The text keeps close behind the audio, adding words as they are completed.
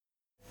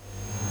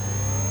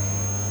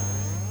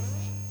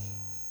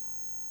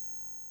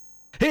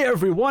Hey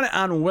everyone,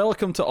 and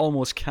welcome to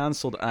Almost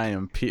Cancelled. I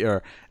am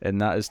Peter, and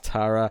that is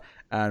Tara,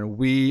 and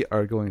we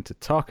are going to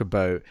talk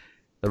about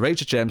The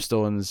Righteous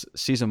Gemstones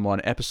Season 1,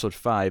 Episode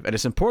 5. And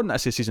it's important I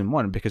say Season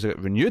 1 because it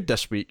got renewed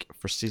this week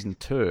for Season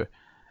 2.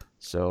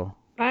 So...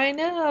 I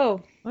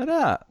know. Look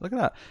at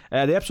that.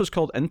 The episode's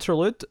called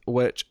Interlude,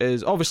 which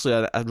is obviously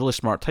a really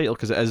smart title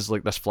because it is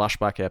like this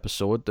flashback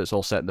episode that's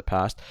all set in the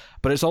past,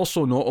 but it's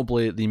also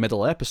notably the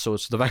middle episode,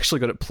 so they've actually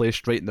got it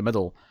placed right in the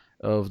middle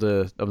of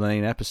the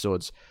 9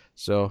 episodes.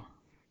 So,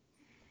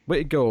 way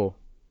to go,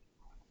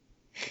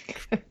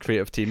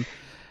 creative team.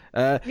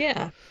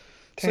 Yeah.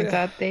 Turns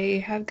out they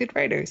have good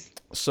writers.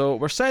 So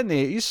we're set in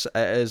the 80s.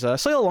 It is a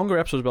slightly longer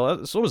episode,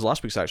 but so was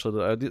last week's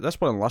actually. This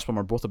one and the last one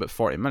were both about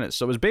 40 minutes.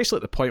 So it was basically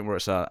at the point where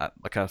it's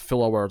like a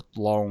full hour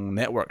long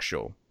network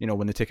show. You know,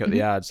 when they take out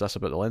the ads, that's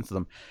about the length of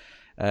them.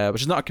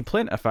 Which is not a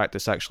complaint. In fact,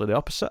 it's actually the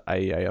opposite. I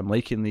am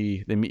liking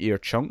the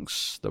meatier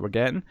chunks that we're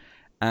getting.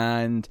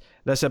 And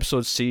this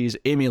episode sees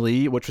Amy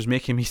Lee, which was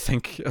making me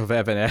think of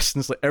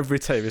Evanescence. Like every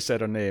time he said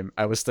her name,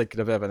 I was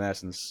thinking of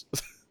Evanescence.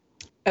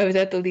 Oh, is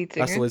that the lead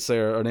singer? That's the lead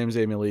singer. Her name's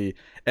Amy Lee.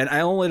 And I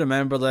only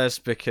remember this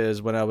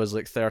because when I was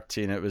like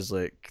 13, it was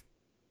like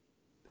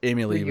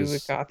Amy Lee was... Were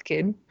you a goth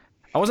kid?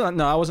 I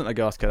wasn't a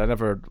goth kid. I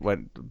never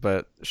went,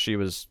 but she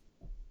was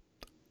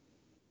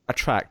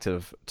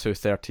attractive to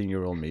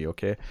 13-year-old me,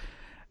 okay?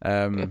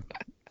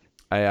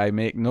 I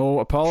make no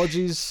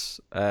apologies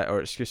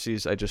or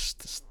excuses. I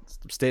just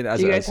state it as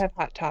it is. Do you guys have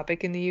Hot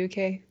Topic in the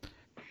UK?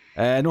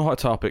 No Hot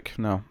Topic,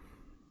 no.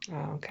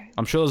 Oh, okay.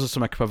 I'm sure there's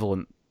some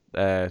equivalent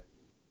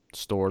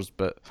stores,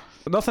 but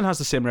nothing has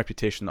the same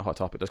reputation that Hot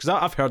Topic does. Because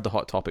I've heard the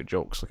Hot Topic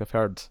jokes. Like I've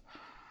heard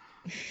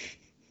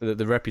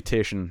the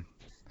reputation.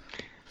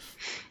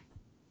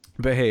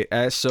 But hey,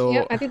 so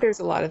yeah, I think there's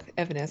a lot of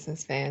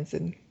Evanescence fans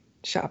and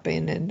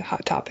shopping and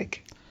Hot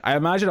Topic. I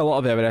imagine a lot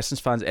of Evanescence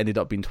fans ended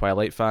up being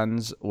Twilight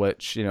fans,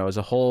 which you know is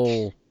a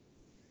whole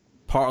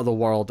part of the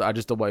world that I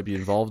just don't want to be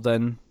involved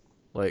in.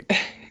 Like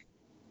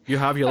you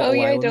have your little Oh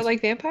yeah, island. I don't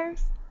like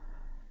vampires.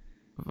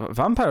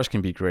 Vampires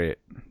can be great,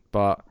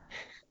 but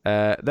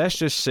let's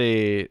just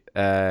say,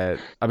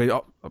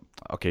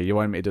 okay, you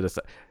want me to do this?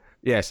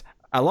 Yes,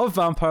 I love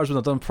vampires when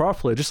they're done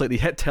properly, just like the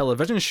hit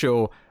television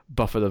show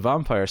Buffy the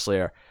Vampire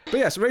Slayer. But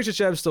yes, Righteous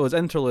Gemstones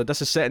Interlude.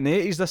 This is set in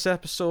the 80s, this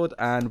episode,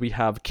 and we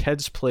have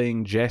kids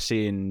playing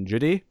Jesse and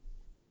Judy.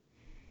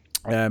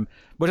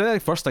 Which I think the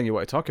first thing you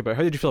want to talk about.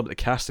 How did you feel about the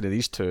casting of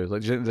these two?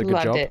 Like, did you think they did a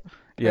good job? Loved it.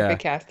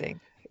 Perfect casting.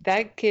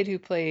 That kid who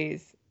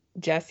plays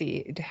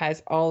Jesse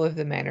has all of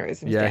the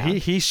mannerisms down.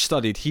 He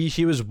studied.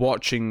 He was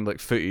watching like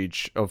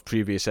footage of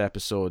previous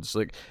episodes.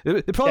 Like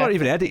they probably weren't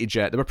even edited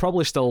yet. They were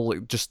probably still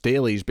like just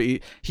dailies. But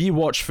he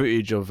watched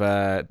footage of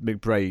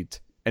McBride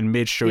and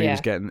made sure he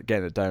was getting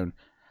it down.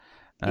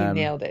 He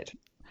nailed it.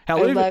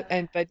 Hell,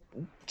 but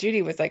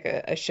Judy was like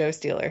a show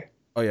stealer.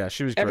 Oh yeah,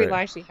 she was great. Every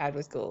line she had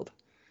was gold.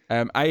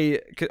 In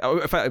fact, it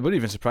wouldn't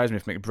even surprise me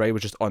if McBride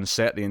was just on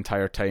set the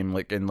entire time,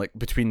 like in like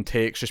between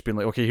takes, just being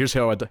like, okay, here's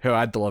how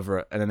I'd deliver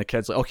it, and then the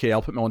kid's like, okay,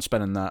 I'll put my own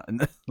spin on that,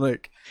 and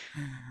like,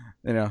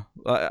 you know,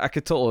 I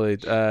could totally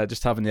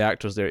just having the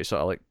actors there to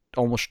sort of like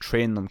almost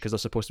train them because they're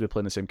supposed to be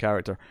playing the same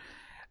character.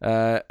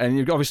 And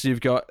you've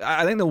got.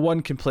 I think the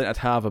one complaint I'd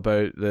have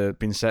about the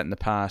being set in the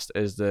past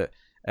is that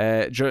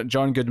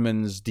John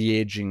Goodman's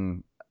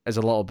de-aging is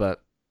a little bit,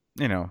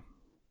 you know,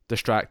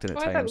 distracting at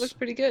times. I thought it looked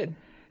pretty good.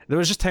 There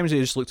was just times they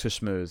just looked too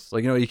smooth.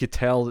 Like, you know, you could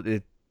tell that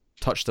they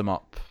touched them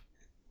up.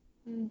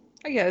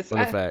 I guess.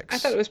 I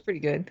thought it was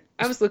pretty good.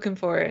 I was looking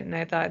for it, and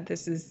I thought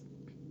this is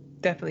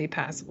definitely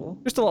passable.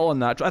 Just a little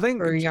unnatural. I think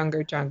for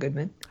younger John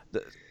Goodman.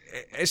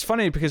 It's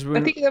funny because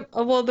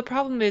the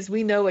problem is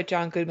we know what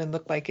John Goodman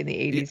looked like in the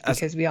 80s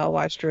because we all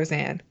watched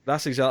Roseanne.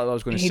 That's exactly what I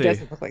was going to say. He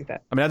doesn't look like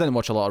that. I mean, I didn't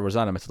watch a lot of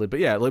Roseanne, admittedly, but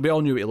yeah, like, we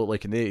all knew what he looked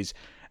like in the 80s.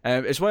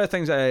 It's one of the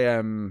things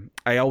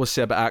I always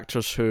say about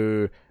actors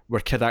who were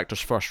kid actors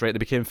first, right? They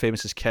became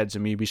famous as kids,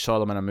 and we saw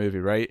them in a movie,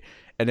 right?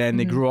 And then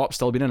they grew up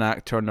still being an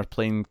actor, and they're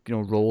playing, you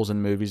know, roles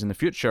in movies in the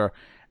future.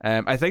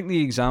 I think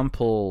the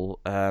example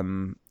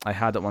I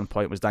had at one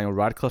point was Daniel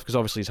Radcliffe, because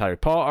obviously he's Harry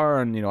Potter,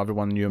 and you know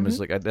everyone knew him as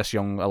like this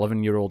young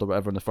 11-year-old or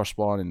whatever in the first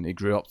one, and he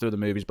grew up through the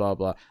movies, blah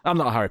blah. I'm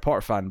not a Harry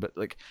Potter fan, but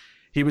like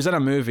he was in a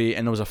movie,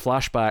 and there was a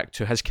flashback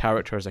to his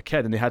character as a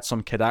kid, and they had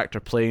some kid actor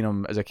playing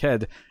him as a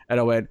kid,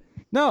 and I went,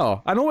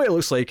 no, I know what it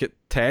looks like at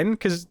 10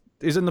 because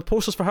he's in the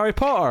posters for Harry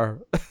Potter.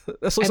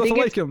 This looks nothing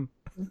like him.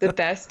 The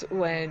best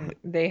when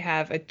they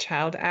have a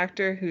child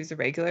actor who's a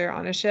regular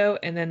on a show,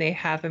 and then they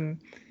have him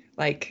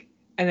like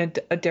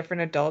a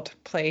different adult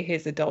play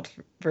his adult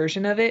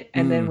version of it,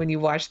 and then when you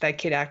watch that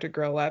kid actor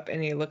grow up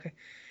and they look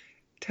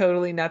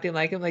totally nothing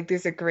like him. Like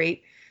there's a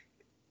great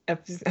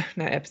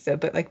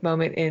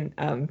moment in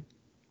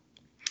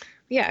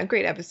a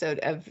great episode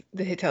of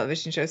the hit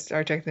television show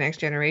Star Trek: The Next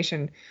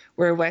Generation,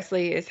 where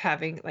Wesley is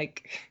having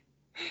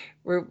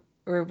where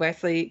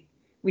Wesley,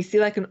 we see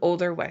like an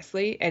older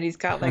Wesley, and he's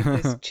got like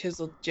this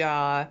chiseled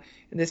jaw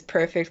and this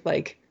perfect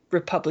like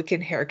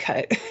Republican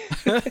haircut.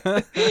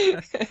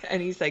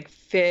 And he's like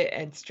fit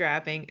and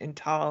strapping and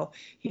tall.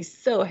 He's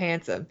so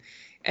handsome.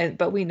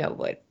 But we know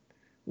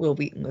Will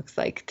Wheaton looks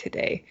like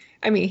today.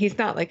 I mean, he's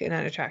not like an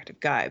unattractive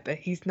guy, but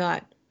he's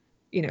not,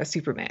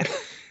 Superman.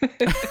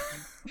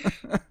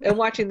 And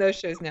watching those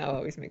shows now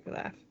always make me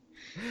laugh.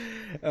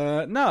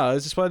 No,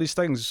 it's just one of these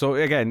things. So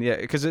again, yeah,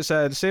 because it's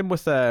the same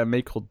with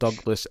Michael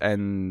Douglas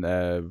in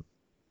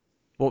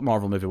what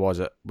Marvel movie was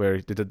it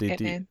where they did the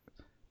Ant-Man.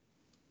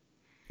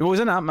 it was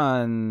in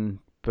Ant-Man,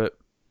 but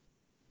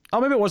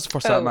maybe it was the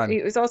first Oh, Ant-Man.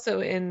 it was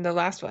also in the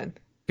last one.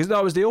 Because no,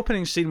 it was the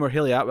opening scene where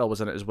Haley Atwell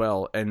was in it as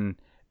well, and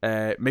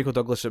Michael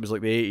Douglas. It was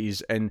like the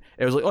 80s, and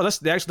it was like, oh,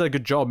 they actually did a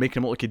good job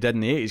making him look like he did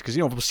in the 80s. Because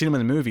we've seen him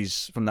in the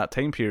movies from that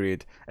time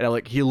period, and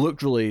like he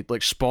looked really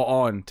like spot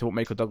on to what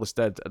Michael Douglas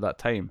did at that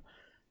time.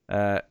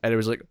 And it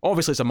was like,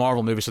 obviously it's a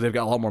Marvel movie, so they've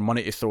got a lot more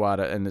money to throw at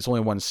it, and it's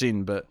only one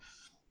scene. But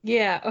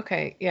Yeah,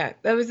 okay. Yeah,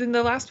 that was in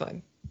the last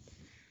one.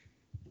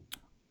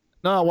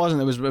 no, it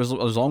wasn't. It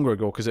was longer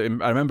ago because I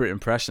remember it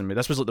impressing me.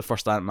 This was like the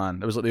first Ant-Man.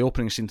 It was like the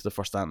opening scene to the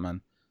first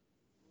Ant-Man.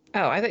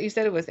 Oh, I thought you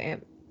said it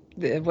wasn't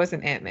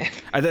Ant-Man.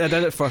 I did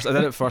it first. And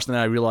then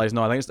I realized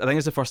no. I think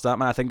it's the first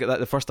Ant-Man. I think that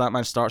the first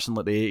Ant-Man starts in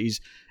like the 80s,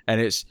 and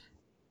it's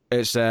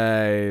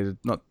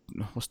not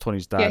what's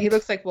Tony's dad. Yeah, he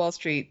looks like Wall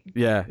Street.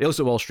 Yeah, he looks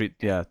like Wall Street.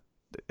 Yeah,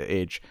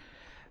 age.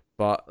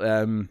 But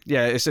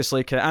yeah, it's just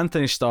like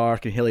Anthony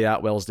Stark and Haley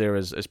Atwell's there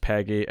as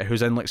Peggy,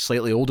 who's in like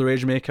slightly older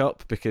age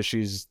makeup because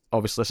she's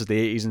obviously this is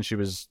the 80s and she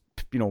was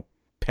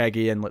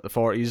Peggy in like the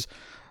 40s,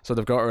 so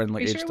they've got her in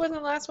like. You sure it wasn't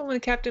the last one when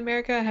Captain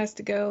America has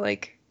to go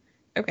like?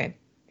 Okay,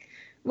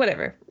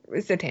 whatever.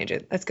 It's a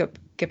tangent. Let's get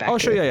back. Oh,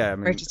 to sure, yeah. I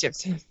mean, Righteous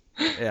Gemstones.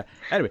 Yeah.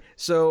 Anyway,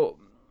 so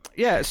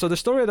the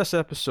story of this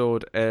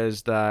episode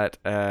is that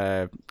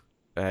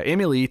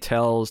Amy Lee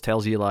tells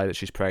Eli that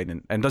she's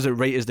pregnant and does it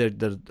right as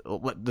the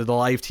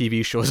live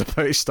TV show is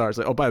about to start. It's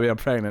like, oh, by the way, I'm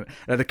pregnant.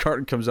 And the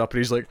curtain comes up and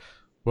he's like,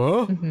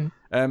 what?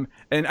 Mm-hmm.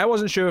 And I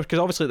wasn't sure because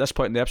obviously at this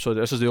point in the episode,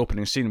 this is the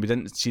opening scene. We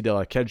didn't see the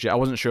other kids yet. I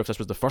wasn't sure if this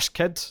was the first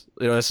kid.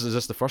 Is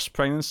this the first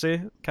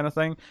pregnancy kind of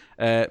thing?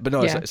 But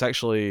no, it's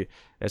actually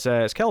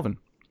it's Kelvin.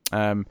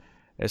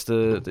 It's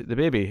the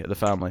baby of the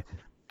family,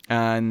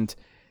 and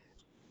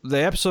the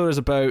episode is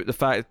about the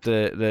fact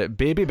that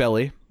baby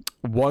Billy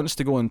wants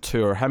to go on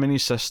tour. Him and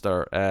his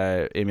sister,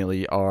 Amy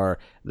Lee, are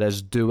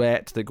this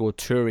duet that go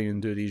touring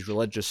and do these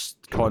religious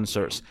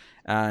concerts,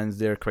 and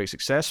they're quite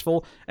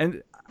successful.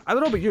 And I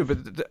don't know about you,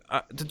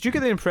 but did you get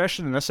the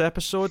impression in this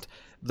episode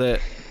that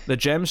the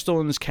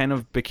Gemstones kind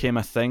of became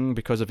a thing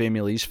because of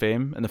Amy Lee's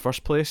fame in the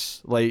first place?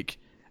 Like,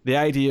 the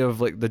idea of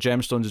like the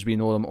Gemstones as we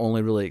know them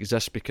only really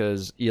exists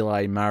because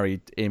Eli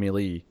married Amy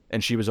Lee,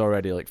 and she was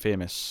already like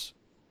famous.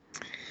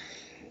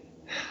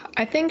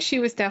 I think she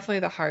was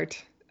definitely the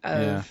heart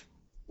of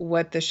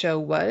what the show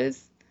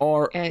was.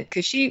 And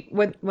because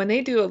when they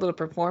do a little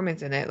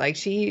performance in it, like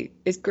she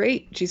is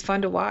great. She's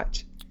fun to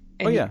watch.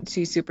 And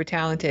she's super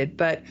talented.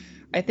 But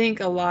I think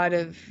a lot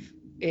of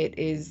it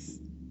is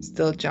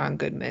still John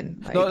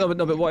Goodman. Like, no,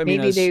 but what I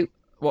mean is,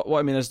 what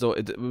I mean is though,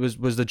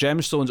 was the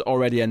Gemstones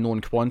already a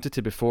known quantity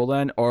before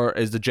then, or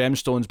is the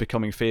Gemstones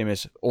becoming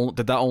famous?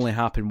 Did that only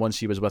happen once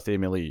he was with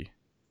Amy Lee?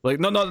 Like,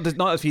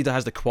 not if he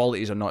has the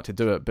qualities or not to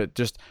do it, but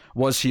just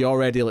was he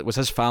already was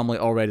his family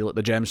already like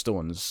the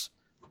Gemstones?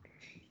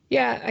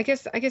 Yeah, I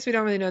guess we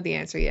don't really know the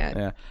answer yet.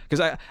 Yeah, because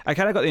I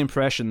kind of got the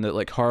impression that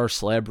like her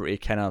celebrity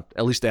kind of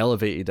at least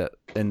elevated it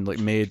and like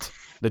made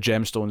the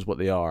Gemstones what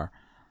they are.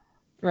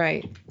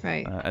 Right.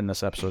 In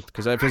this episode,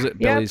 because I visit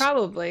Billy's... Yeah,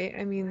 probably.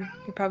 I mean,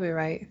 you're probably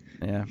right.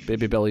 Yeah,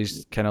 baby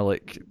Billy's kind of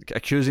like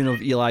accusing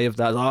of Eli of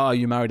that. Oh,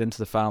 you married into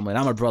the family, and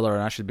I'm a brother,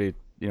 and I should be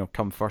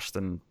come first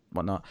and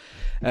whatnot.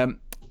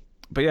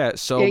 But yeah,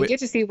 so you get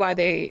to see why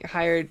they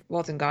hired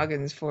Walton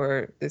Goggins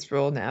for this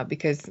role now,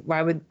 because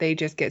why would they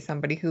just get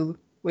somebody who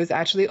was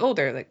actually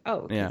older? Like,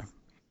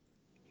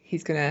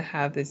 he's gonna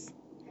have this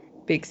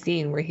big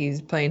scene where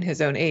he's playing his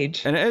own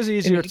age, and it is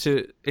easier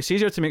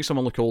to make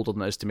someone look older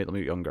than it is to make them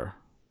look younger.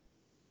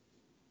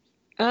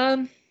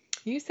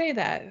 You say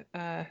that,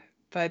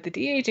 but the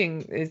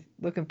de-aging is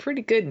looking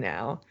pretty good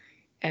now,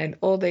 and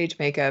old age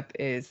makeup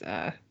is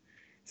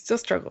still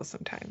struggles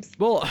sometimes.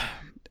 Well,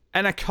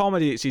 in a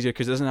comedy, it's easier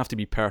because it doesn't have to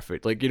be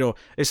perfect. Like,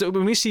 it's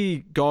when we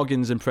see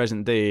Goggins in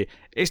present day,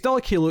 it's not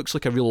like he looks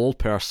like a real old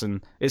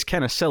person. It's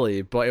kind of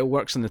silly, but it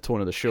works in the tone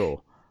of the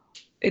show.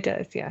 It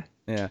does, yeah.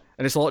 Yeah,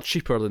 and it's a lot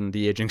cheaper than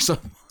de-aging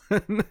someone.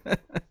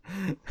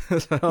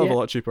 It's a hell of a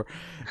lot cheaper.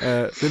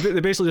 They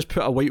basically just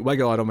put a white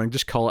wig on him and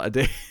just call it a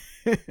day.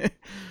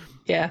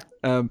 Yeah,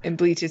 and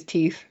bleach his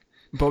teeth.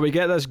 But we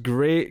get this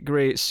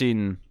great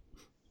scene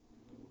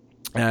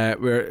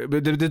where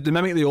they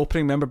mimic the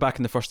opening. Remember back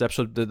in the first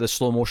episode, the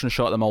slow motion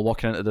shot of them all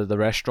walking into the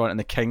restaurant, and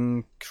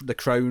the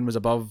crown was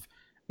above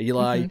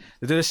Eli. Mm-hmm.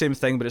 They do the same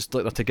thing, but it's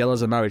like they're together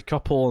as a married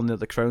couple, and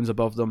the crown's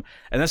above them.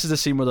 And this is the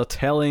scene where they're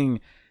telling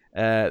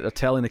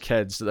the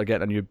kids that they're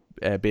getting a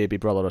new baby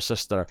brother or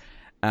sister,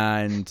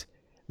 and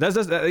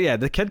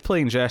the kid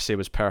playing Jesse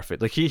was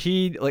perfect. Like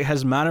he like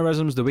his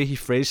mannerisms, the way he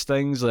phrased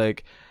things,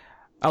 like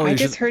I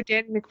just heard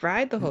Danny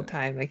McBride the whole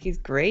time. Like, he's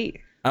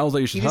great. I don't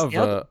think you should have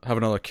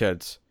another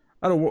kid.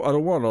 I don't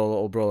want a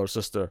little brother or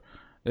sister.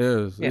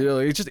 Yeah.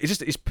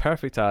 He's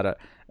perfect at it.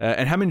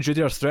 And him and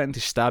Judy are threatening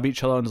to stab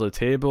each other under the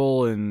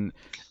table, and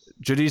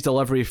Judy's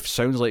delivery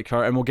sounds like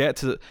her. And we'll get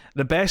to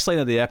the best line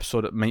of the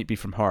episode. It might be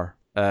from her.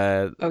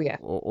 Oh yeah,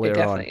 Later it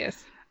definitely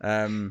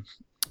on. is.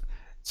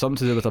 Something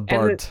to do with a And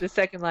bird. the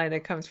second line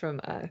that comes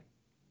from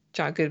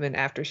John Goodman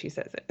after she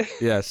says it.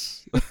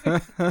 Yes.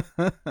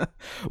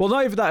 Well,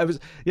 not even that. It was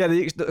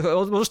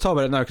we'll just talk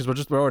about it now because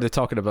we're already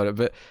talking about it.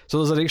 But so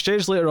there's an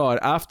exchange later on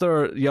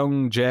after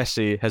young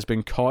Jesse has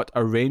been caught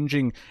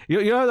arranging.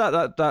 You know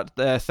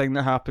that thing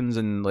that happens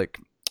in like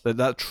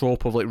that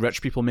trope of like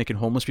rich people making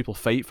homeless people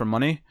fight for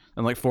money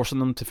and like forcing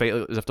them to fight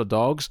as if they're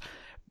dogs.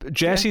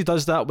 Jesse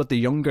does that with the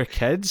younger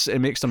kids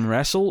and makes them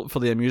wrestle for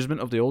the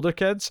amusement of the older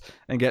kids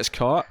and gets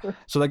caught.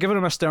 So they're giving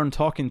him a stern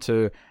talking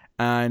to.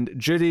 And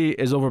Judy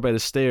is over by the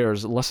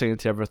stairs listening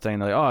to everything.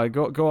 They're like,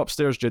 oh, go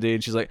upstairs, Judy.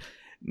 And she's like,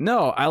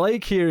 no, I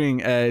like hearing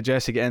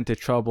Jesse get into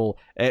trouble.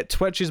 It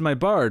twitches my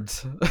bird.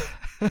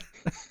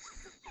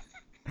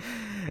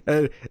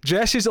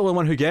 Jesse's the only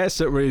one who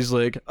gets it, where he's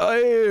like,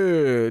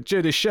 oh,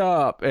 Judy,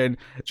 sharp. And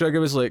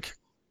Jugga was like,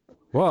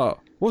 what?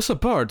 What's a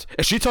bird?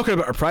 Is she talking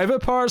about her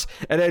private parts?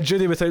 And then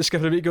Judy, without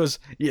skipping a beat, goes,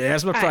 yeah,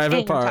 it's my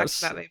private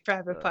parts. About my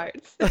private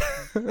parts.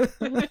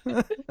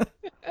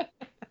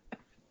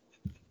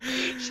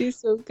 She's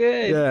so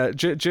good. Yeah,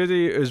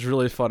 Judy is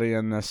really funny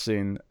in this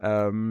scene.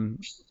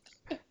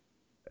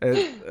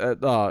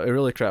 It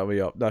really cracked me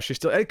up. No, she's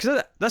still,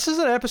 because this is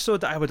an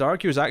episode that I would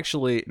argue is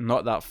actually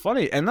not that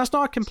funny, and that's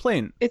not a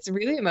complaint. It's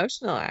really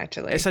emotional,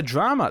 actually. It's a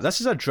drama. This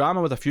is a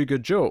drama with a few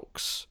good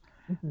jokes.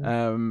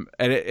 Mm-hmm.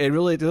 And it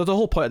really, the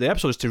whole point of the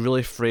episode is to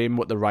really frame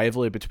what the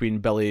rivalry between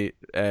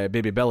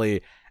baby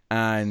Billy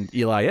and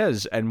Eli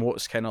is, and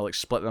what's kind of like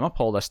split them up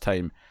all this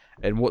time.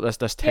 And what this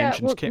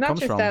tension comes from. Not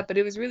just that, but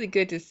it was really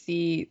good to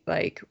see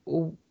like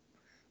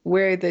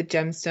where the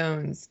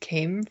Gemstones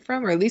came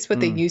from, or at least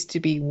what they used to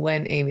be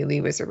when Amy Lee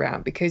was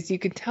around, because you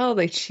could tell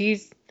like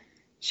she's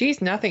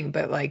nothing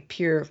but like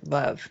pure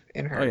love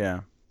in her. Oh yeah.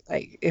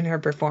 Like in her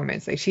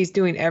performance, like she's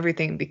doing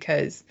everything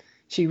because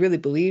she really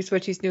believes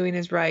what she's doing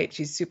is right.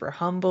 She's super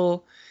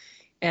humble,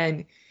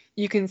 and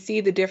you can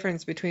see the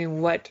difference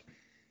between what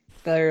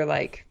their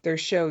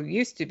show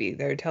used to be,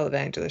 their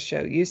televangelist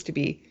show used to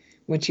be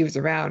when she was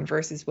around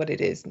versus what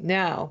it is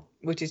now,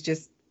 which is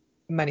just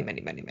money.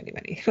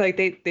 Like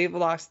they've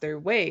lost their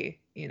way,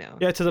 you know.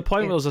 Yeah, to the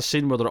point where there's a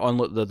scene where they're on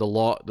the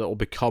lot that will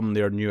become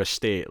their new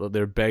estate, like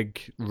their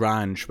big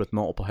ranch with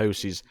multiple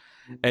houses.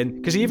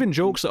 And because he even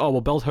jokes that, oh, we'll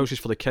build houses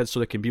for the kids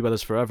so they can be with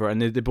us forever.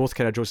 And they both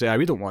kind of joke, say,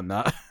 we don't want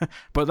that.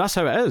 But that's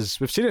how it is.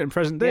 We've seen it in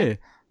present day. Yeah.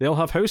 They all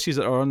have houses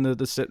that are on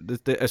it's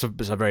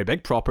a very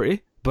big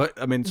property.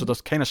 But, I mean, so they're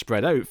kind of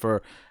spread out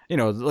for, you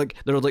know, like,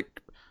 they're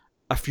like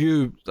a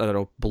few, I don't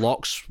know,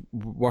 blocks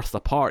worth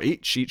apart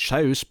each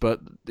house,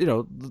 but you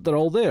know they're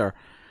all there,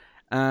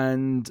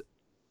 and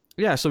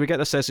yeah, so we get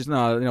the sense,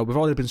 no, you know, we've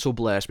already been so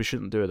blessed, we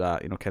shouldn't do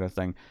that, you know, kind of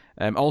thing.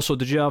 Also,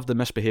 did you have the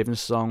Misbehaving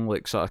song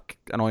like sort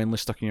of annoyingly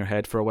stuck in your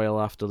head for a while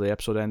after the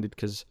episode ended?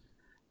 Because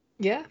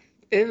yeah,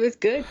 it was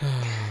good.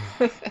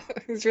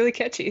 It was really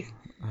catchy.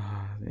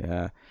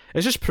 Yeah,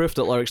 it's just proof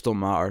that lyrics don't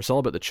matter. It's all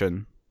about the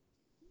tune.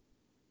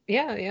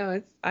 Yeah,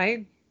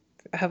 I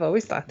have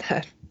always thought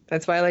that.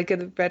 That's why I like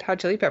the Red Hot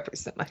Chili Peppers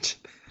so much.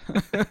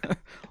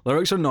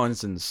 Lyrics are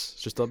nonsense.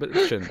 It's just a bit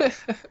of tune.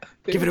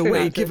 Give it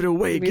away, give it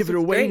away, give it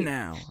away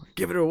now.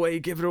 Give it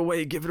away, give it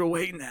away, give it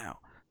away now.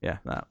 Yeah,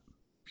 that.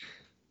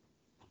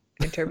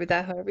 Interpret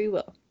that however you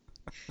will.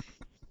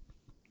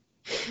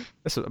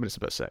 It's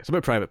about sex. It's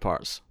about private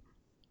parts.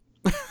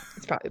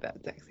 It's probably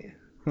about sex,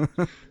 yeah.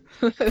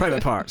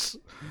 Private parts.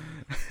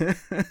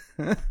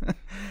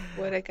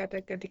 What I got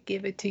to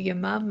give it to your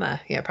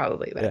mama. Yeah,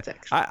 probably about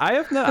sex. I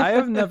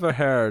have never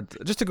heard,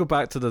 just to go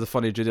back to the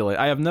funny Judy line,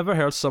 I have never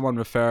heard someone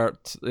refer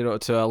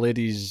to a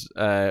lady's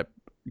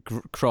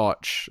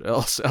crotch.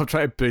 I'll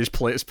try to be as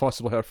polite as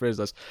possible how to phrase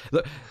this.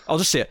 I'll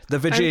just say it. The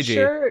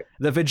vajayjay.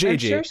 The vajayjay. I'm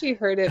sure she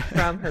heard it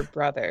from her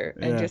brother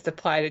and just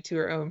applied it to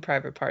her own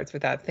private parts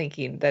without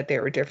thinking that they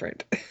were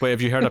different. Wait,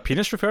 have you heard a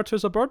penis referred to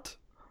as a bird?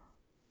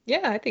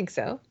 Yeah, I think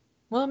so.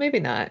 Well, maybe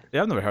not.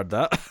 Yeah, I've never heard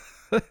that.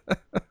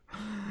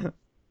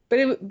 But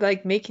it,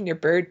 like making your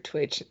bird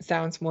twitch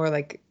sounds more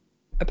like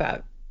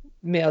about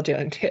male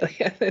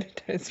genitalia than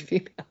it does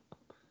female.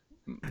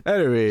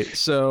 Anyway,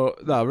 so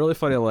no, really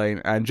funny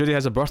line. And Judy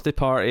has a birthday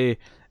party.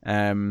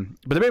 But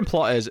the main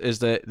plot is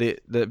that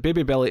the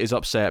baby Billy is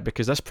upset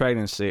because this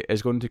pregnancy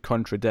is going to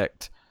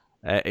contradict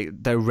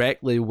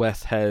directly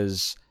with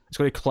his. It's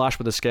going to clash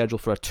with the schedule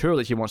for a tour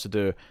that he wants to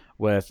do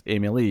with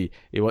Amy Lee.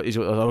 We're going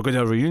to do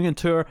a reunion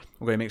tour.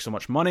 We're going to make so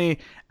much money.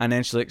 And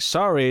then she's like,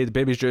 sorry, the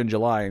baby's due in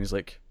July. And he's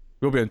like,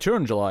 we'll be on tour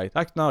in July.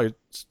 No,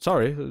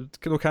 sorry,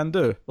 no can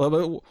do.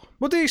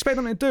 What do you expect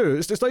them to do?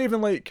 It's not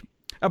even like,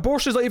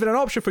 abortion's not even an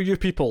option for you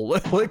people.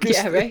 Like,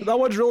 yeah, right? That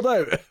one's ruled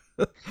out.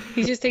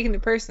 He's just taking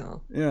it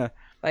personal. Yeah.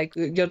 Like,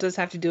 you'll just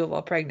have to do it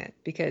while pregnant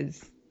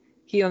because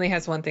he only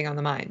has one thing on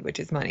the mind, which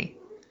is money.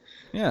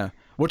 Yeah.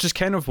 Which is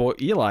kind of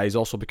what Eli is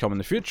also becoming in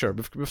the future.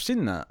 We've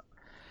seen that.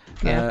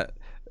 Yeah.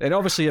 And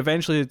obviously,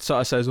 eventually, it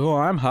sort of says, "Oh,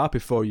 I'm happy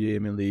for you,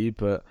 Amy Lee,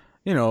 but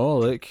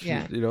like,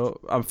 Yeah.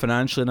 I'm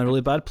financially in a really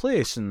bad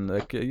place, and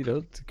like, could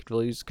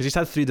really because he's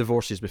had 3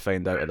 divorces. We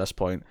find out at this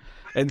point,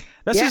 and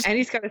this Yeah, is and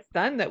he's got a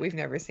son that we've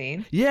never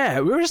seen. yeah.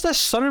 Where is this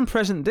son in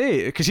present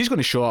day? Because he's going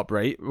to show up,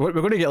 right? We're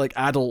going to get like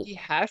adult. He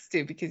has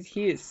to because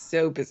he is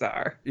so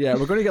bizarre. Yeah,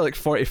 we're going to get like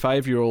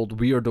 45-year-old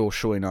weirdo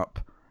showing up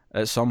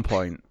at some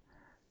point.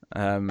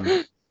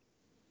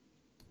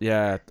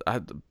 Yeah,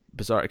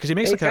 bizarre because he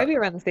makes He's like got to be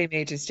around the same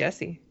age as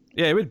Jesse.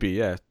 yeah, it would be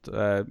yeah,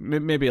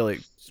 maybe like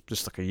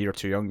just like a year or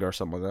two younger or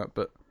something like that.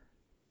 But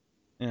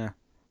yeah,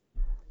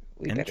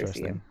 We better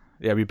see him.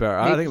 Yeah, we better.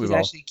 Maybe I think we he's will.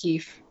 actually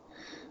Keith.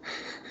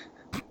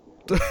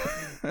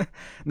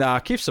 Nah,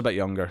 Keith's a bit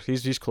younger.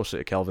 He's closer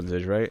to Kelvin's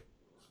age, right?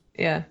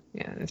 Yeah,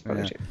 that's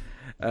probably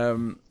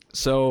true.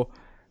 So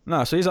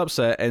he's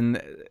upset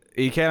and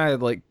he kind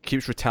of like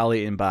keeps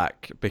retaliating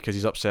back because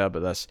he's upset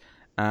about this,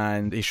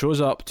 and he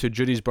shows up to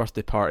Judy's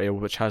birthday party,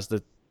 which has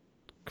the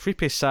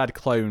creepy sad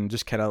clown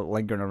just kind of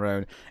lingering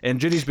around. And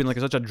Judy's been like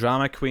such a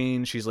drama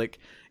queen. She's like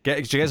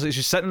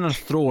she's sitting on a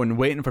throne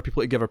waiting for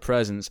people to give her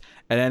presents,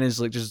 and then is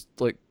like just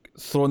like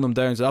throwing them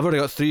down. So I've already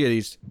got 3 of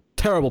these.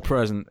 Terrible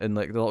present, and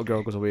like the little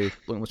girl goes away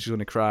looking like she's going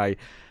to cry.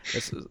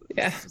 It's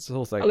the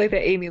whole thing. I like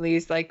that Amy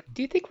Lee's like,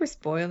 do you think we're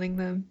spoiling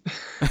them?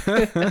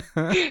 And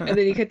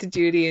then you cut to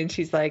Judy and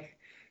she's like,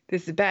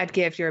 this is a bad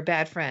gift, you're a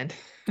bad friend.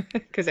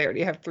 Because I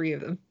already have 3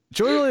 of them.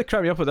 Joey really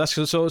cracked me up with this.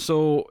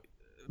 So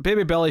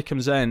Baby Billy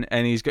comes in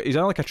and he's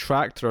on like a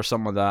tractor or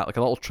something like that, like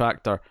a little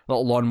tractor,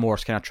 little lawnmower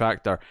kind of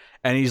tractor,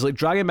 and he's like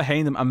dragging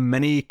behind him a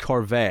mini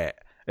Corvette.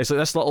 It's like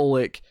this little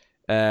like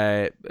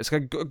it's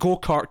like a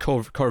go-kart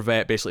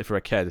Corvette basically for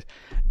a kid.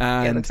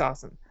 And yeah, it looks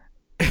awesome.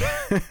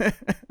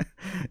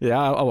 Yeah,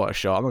 I want a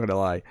shot. I'm not gonna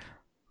lie.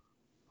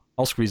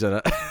 I'll squeeze in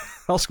it.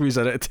 I'll squeeze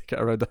in it and take it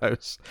around the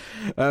house.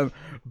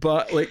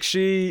 But like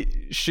she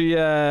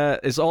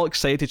is all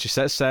excited. She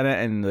sits in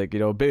it and like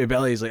Baby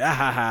Billy's like ha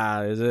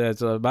ha.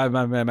 It's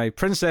my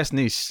princess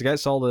niece. She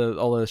gets all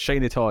the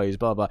shiny toys.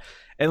 Blah blah.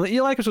 And like,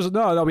 Eli goes,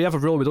 no, we have a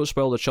rule. We don't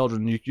spoil the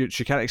children.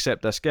 She can't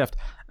accept this gift.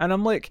 And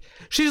I'm like,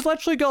 she's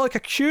literally got like a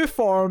queue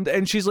formed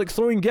and she's like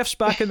throwing gifts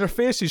back in their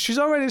faces. She's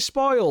already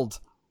spoiled.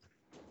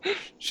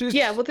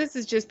 Yeah, well, this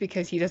is just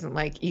because he doesn't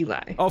like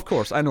Eli. Of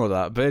course, I know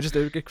that, but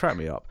it cracked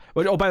me up.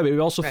 But by the way, we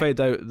also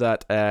find out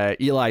that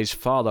Eli's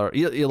father,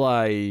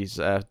 Eli's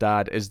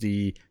dad, is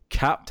the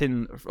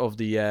captain of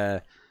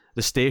the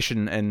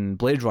station in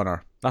Blade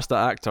Runner. That's the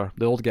actor,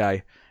 the old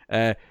guy,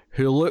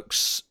 who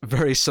looks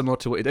very similar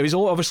to what he did. He's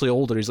obviously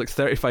older. He's like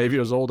 35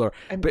 years older.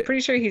 I'm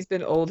pretty sure he's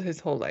been old his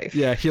whole life.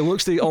 Yeah, he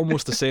looks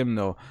almost the same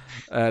though,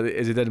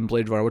 as he did in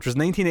Blade Runner, which was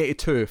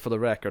 1982 for the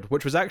record,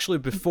 which was actually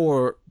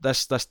before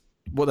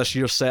what this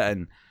year's set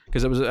in,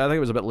 because I think it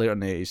was a bit later in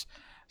the 80s.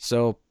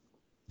 So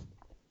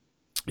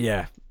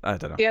yeah, I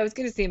don't know. Yeah, I was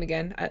good to see him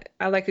again.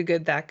 I like a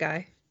good that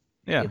guy.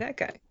 Yeah, hey, that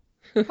guy.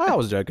 I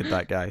always do a good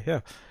that guy.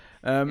 Yeah.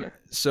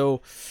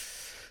 So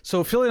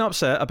feeling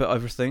upset about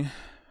everything,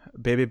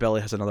 Baby Billy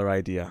has another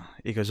idea.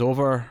 He goes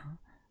over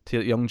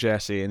to young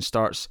Jesse and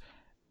starts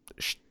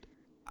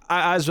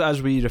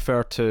as we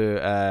refer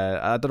to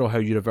I don't know how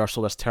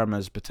universal this term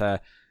is,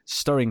 but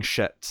stirring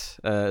shit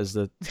is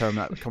the term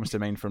that comes to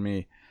mind for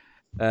me.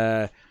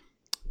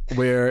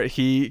 Where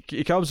he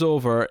comes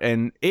over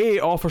and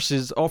offers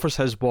his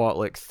what,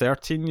 like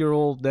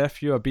 13-year-old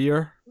nephew a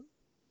beer.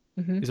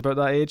 Mm-hmm. He's about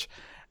that age,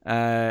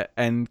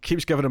 and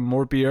keeps giving him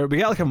more beer. We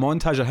get like a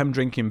montage of him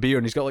drinking beer,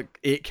 and he's got like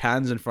 8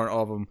 cans in front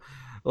of him.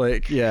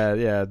 Like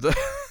yeah.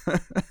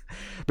 But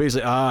he's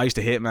like, I used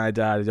to hate my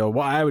dad.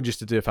 What I would used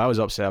to do if I was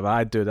upset,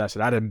 I'd do this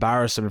and I'd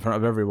embarrass him in front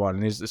of everyone.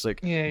 And he's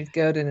like, yeah, he's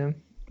goading him.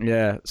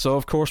 Yeah, so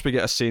of course we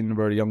get a scene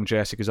where young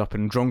Jesse goes up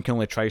and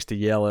drunkenly tries to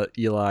yell at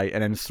Eli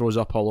and then throws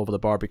up all over the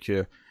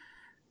barbecue.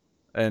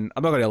 And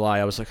I'm not gonna lie,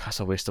 I was like,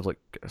 that's a waste of like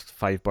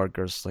 5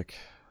 burgers. Like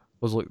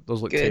those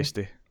look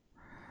tasty.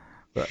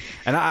 But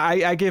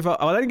I gave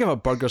up. I didn't give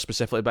up burgers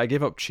specifically, but I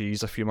gave up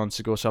cheese a few months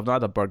ago, so I've not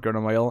had a burger in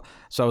a while.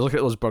 So I was looking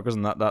at those burgers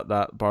and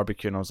that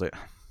barbecue, and I was like,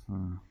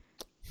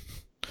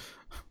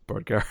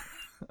 burger,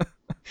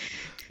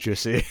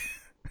 juicy.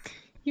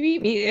 You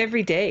eat meat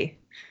every day.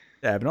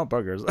 Yeah, but not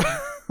burgers.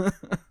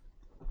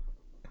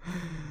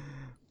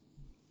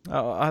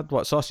 I had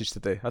what, sausage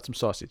today? I had some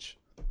sausage.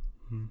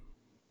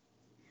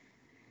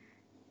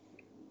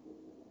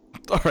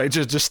 All right,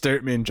 just stare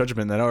at me in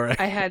judgment then. All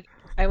right.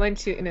 I went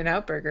to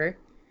In-N-Out Burger,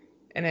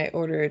 and I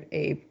ordered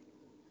a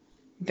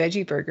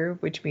veggie burger,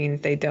 which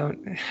means they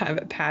don't have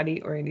a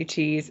patty or any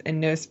cheese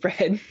and no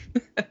spread.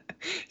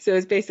 So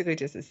it's basically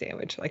just a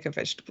sandwich, like a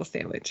vegetable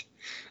sandwich.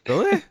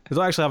 Really? They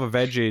don't actually have a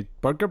veggie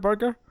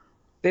burger?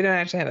 They don't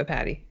actually have a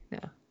patty. No.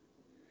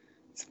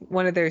 It's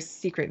one of their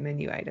secret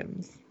menu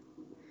items.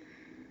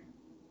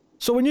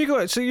 So when you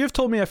go, so you've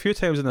told me a few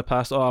times in the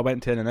past, I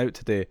went to In-N-Out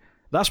today.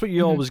 That's what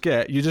you always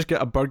get. You just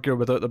get a burger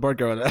without the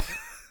burger in it.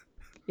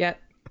 Yep.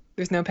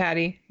 There's no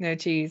patty, no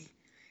cheese.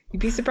 You'd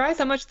be surprised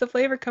how much the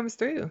flavor comes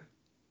through.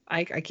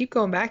 I keep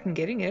going back and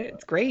getting it.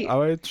 It's great.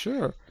 Oh,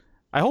 sure.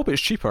 I hope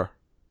it's cheaper.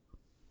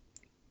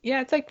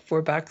 Yeah, it's like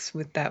 $4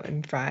 with that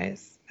and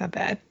fries. Not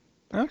bad.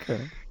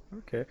 Okay.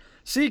 Okay.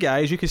 See,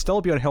 guys, you can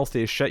still be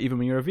unhealthy as shit even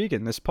when you're a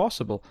vegan. It's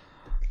possible.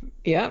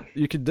 Yeah.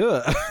 You could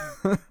do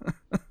it.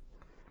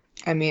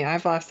 I mean,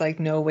 I've lost like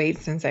no weight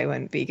since I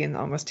went vegan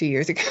almost 2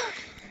 years ago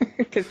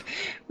because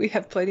we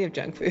have plenty of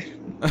junk food.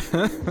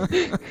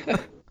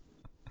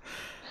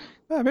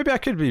 Yeah, maybe I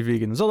could be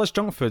vegan. There's all this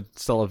junk food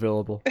still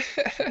available.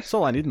 That's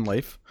all I need in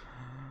life.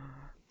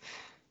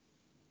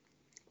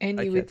 And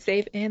you would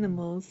save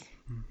animals.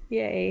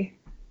 Yay.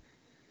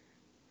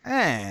 You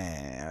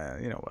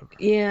know what?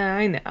 Yeah,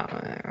 I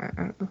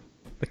know.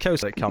 The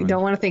cows like coming. You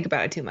don't want to think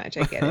about it too much.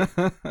 I get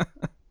it.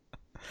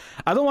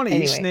 I don't want to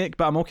eat snake,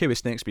 but I'm okay with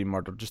snakes being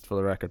murdered, just for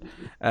the record.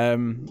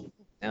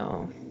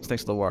 No.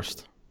 Snakes are the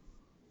worst.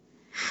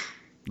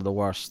 They're the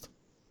worst.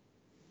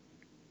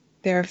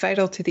 They're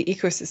vital to the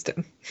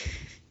ecosystem.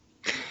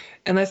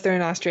 Unless they're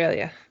in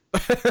Australia.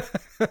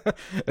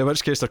 In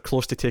which case they're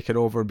close to taking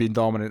over and being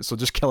dominant, so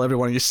just kill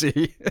everyone you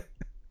see.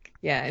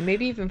 Yeah, and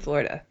maybe even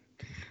Florida.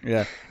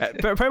 Yeah.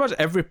 Pretty much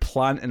every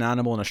plant and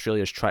animal in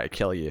Australia is trying to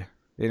kill you.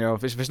 You know,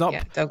 if it's not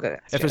don't go to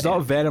Australia. If it's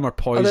not venom or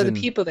poison. Although the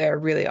people there are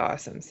really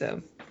awesome,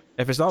 so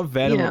if it's not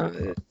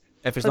venom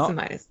if it's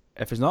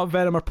not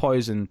venom or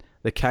poison,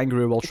 the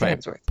kangaroo will try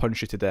to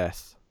punch you to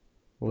death.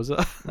 What was it?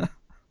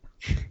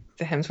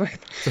 The Hemsworth.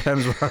 The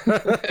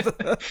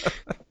Hemsworth.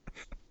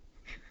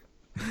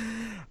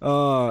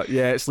 Oh,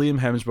 yeah, it's Liam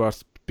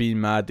Hemsworth being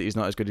mad that he's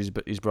not as good as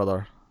his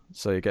brother,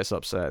 so he gets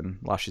upset and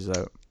lashes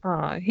out.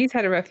 Oh, he's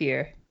had a rough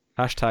year.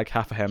 Hashtag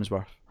half a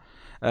Hemsworth.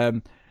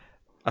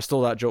 I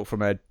stole that joke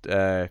from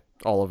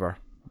Oliver.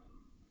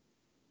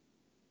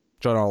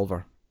 John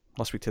Oliver.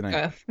 Last week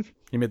tonight.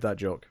 He made that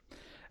joke.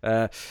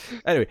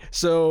 Anyway,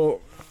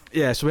 so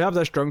we have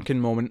this drunken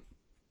moment.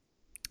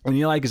 And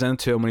Eli goes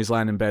into him when he's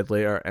lying in bed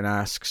later and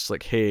asks,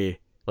 like, hey,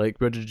 like,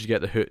 where did you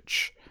get the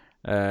hooch?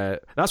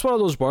 That's one of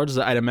those words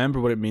that I remember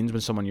what it means when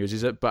someone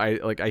uses it,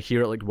 but I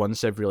hear it like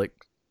once every like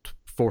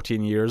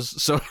 14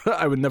 years, so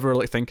I would never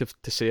like think of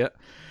to say it.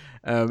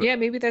 Yeah,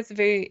 maybe that's a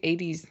very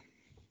 80s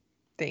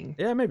thing.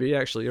 Yeah, maybe,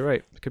 actually, you're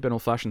right. It could be an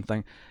old-fashioned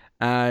thing.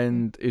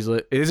 And he's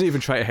like, he doesn't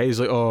even try to hide, he's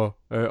like, oh,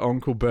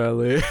 Uncle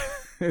Billy.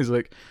 He's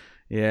like,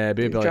 yeah,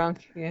 baby. He's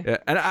drunk, yeah.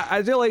 And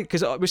I do like,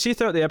 because we see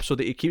throughout the episode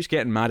that he keeps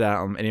getting mad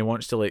at him, and he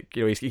wants to, like,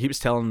 you know, he keeps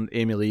telling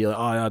Amy Lee, like,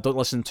 oh, yeah, don't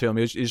listen to him,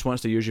 he just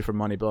wants to use you for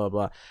money, blah,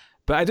 blah, blah.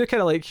 But I do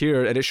kind of like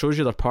here, and it shows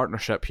you their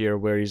partnership here,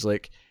 where he's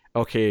like,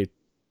 okay,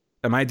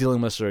 am I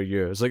dealing with this or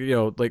you? It's like, you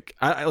know, like,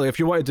 like if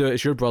you want to do it,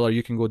 it's your brother,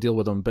 you can go deal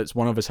with him, but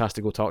one of us has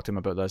to go talk to him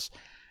about this.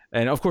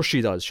 And of course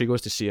she does. She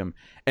goes to see him.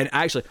 And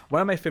actually,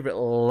 one of my favourite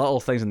little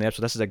things in the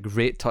episode, this is a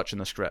great touch in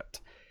the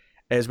script,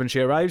 is when she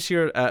arrives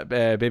here at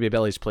Baby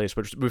Billy's place,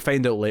 which we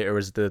find out later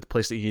is the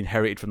place that he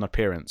inherited from their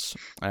parents.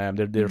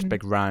 Their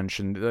big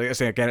ranch. And like I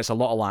say, again, it's a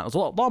lot of land. There's a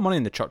lot of money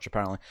in the church,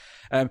 apparently.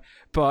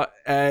 But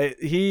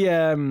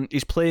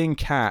he's playing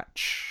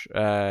catch.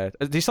 Do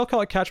you still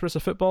call it catch, but it's a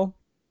football?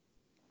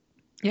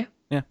 Yeah.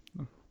 Yeah.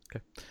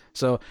 Okay.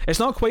 So it's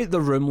not quite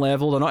the room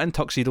level. They're not in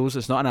tuxedos.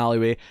 It's not an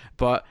alleyway,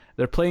 but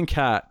they're playing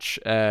catch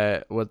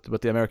with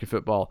the American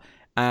football.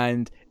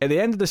 And at the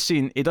end of the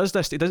scene, he does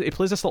this. He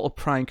plays this little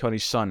prank on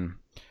his son.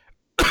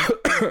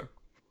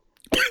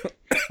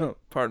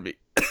 Pardon me.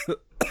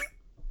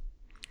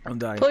 I'm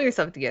dying. Pull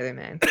yourself together,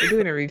 man. We're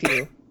doing a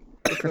review.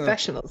 We're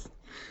professionals.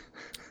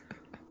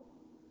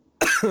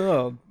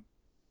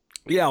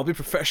 Yeah, I'll be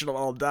professional.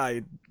 I'll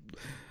die.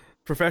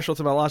 Professional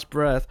to my last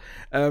breath.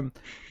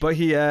 But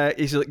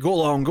he's like, go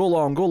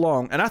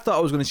long. And I thought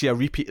I was going to see a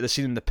repeat of the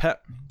scene in the pit,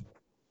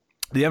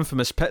 the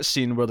infamous pit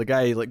scene where the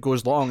guy like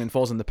goes long and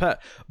falls in the pit.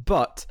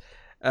 But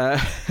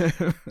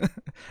have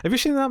you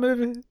seen that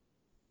movie?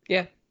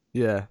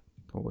 Yeah.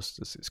 Oh,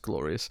 it's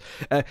glorious.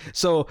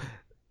 So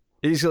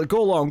he's like,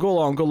 go long,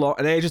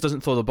 and then he just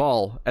doesn't throw the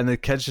ball, and the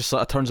kid just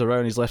sort of turns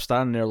around. He's left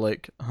standing there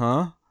like,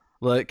 huh?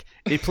 Like,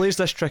 he plays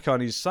this trick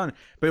on his son.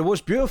 But what's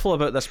beautiful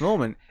about this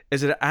moment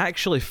is that it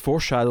actually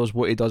foreshadows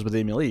what he does with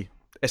Amy Lee.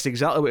 It's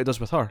exactly what he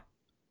does with her.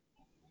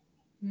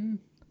 Mm.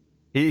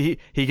 He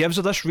gives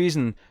her this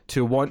reason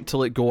to want to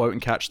like go out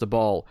and catch the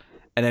ball,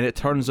 and then it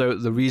turns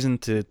out the reason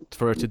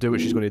for her to do what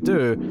she's going to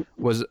do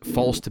was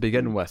false to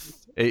begin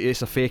with.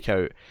 It's a fake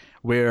out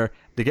where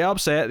they get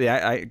upset,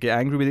 they get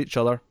angry with each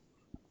other.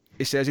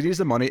 He says he needs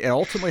the money, and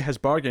ultimately his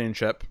bargaining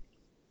chip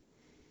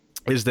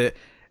is that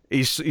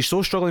he's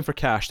so struggling for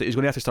cash that he's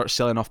going to have to start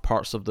selling off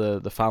parts of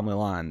the family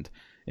land,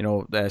 you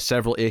know,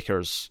 several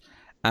acres.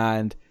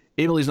 And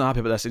Emily's not happy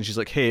about this, and she's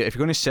like, hey, if you're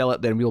going to sell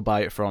it, then we'll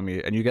buy it from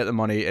you, and you get the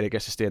money, and it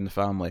gets to stay in the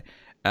family.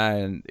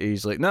 And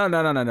he's like, no, I'm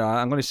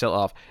going to sell it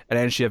off. And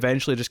then she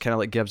eventually just kind of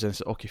like gives in and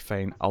says, okay,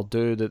 fine, I'll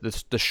do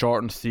the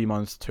shortened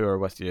 3-month tour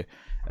with you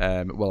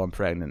while I'm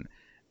pregnant.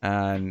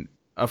 And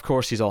of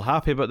course he's all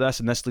happy about this,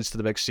 and this leads to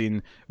the big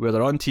scene where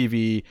they're on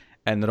TV,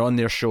 and they're on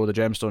their show, the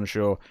Gemstones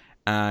show,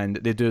 and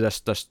they do this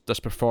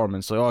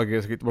performance. Like, oh,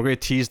 we're going to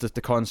tease the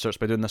concerts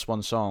by doing this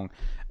one song.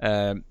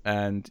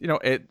 And, you know,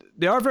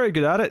 they are very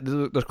good at it.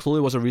 There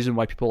clearly was a reason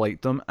why people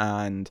liked them,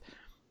 and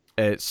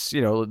It's,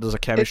 you know, there's a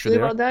It's chemistry really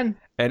there. well done.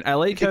 And I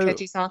like It's a how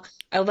catchy song.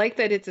 I like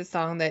that it's a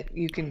song that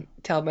you can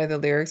tell by the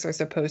lyrics are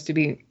supposed to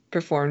be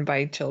performed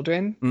by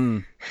children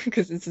mm,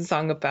 because it's a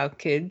song about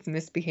kids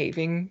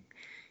misbehaving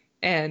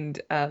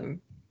and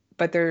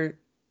but they're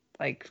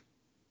like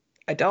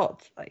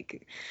adults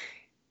like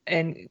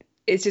and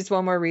it's just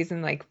one more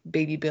reason like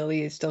baby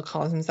Billy is still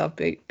calls himself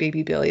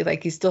baby Billy,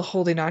 like he's still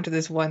holding on to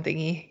this one thing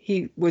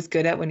he was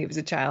good at when he was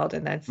a child,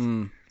 and that's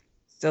mm.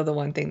 still the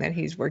one thing that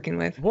he's working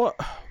with. What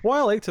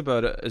I liked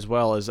about it as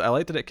well is I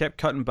liked that it kept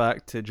cutting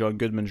back to John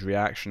Goodman's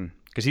reaction,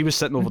 because he was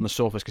sitting over on the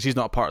sofas because he's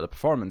not a part of the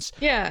performance.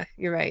 Yeah,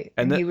 you're right.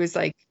 And And that he was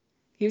like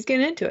he was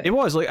getting into it it.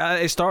 was like,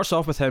 it starts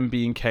off with him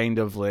being kind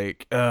of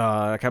like,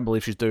 I can't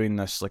believe she's doing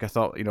this. Like, I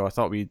thought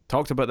we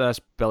talked about this.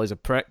 Billy's a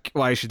prick.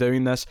 Why is she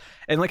doing this?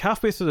 And like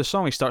halfway through the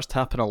song, he starts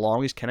tapping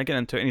along. He's kind of getting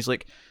into it, and he's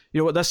like,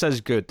 you know what, this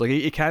is good. Like,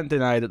 he can't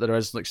deny that there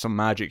is like some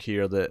magic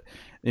here. That,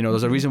 you know,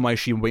 there's a reason why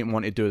she wouldn't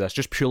want to do this,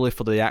 just purely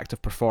for the act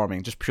of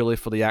performing, just purely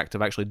for the act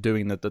of actually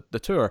doing the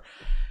tour.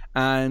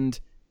 And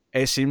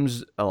it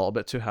seems a little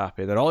bit too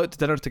happy. They're all out to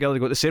dinner together. They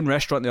go to the same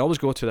restaurant they always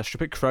go to, this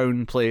stupid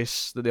Crown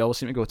place that they always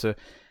seem to go to.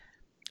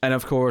 And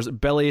of course,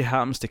 Billy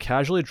happens to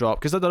casually drop,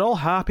 because they're all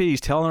happy.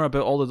 He's telling her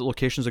about all the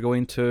locations they're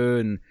going to,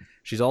 and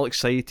she's all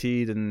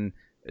excited and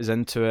is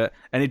into it.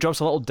 And he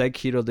drops a little dig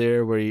here or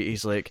there where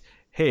he's like,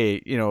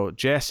 "Hey, you know,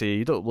 Jesse,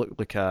 you don't look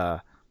like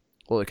a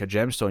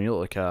gemstone. You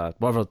look like a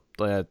whatever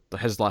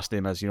his last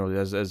name is. You know,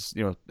 as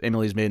you know,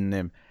 Emily's maiden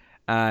name."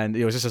 And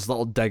it was just this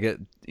little dig at,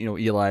 you know,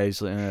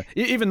 Eli's.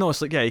 Even though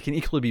it's like, yeah, he can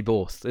equally be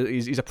both.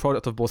 He's a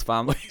product of both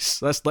families.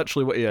 That's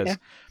literally what he is. Yeah.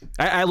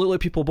 I look like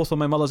people both on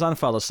my mother's and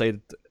father's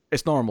side.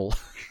 It's normal.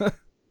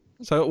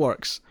 That's how it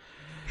works.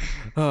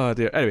 Oh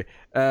dear. Anyway,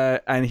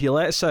 and he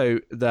lets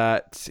out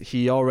that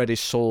he already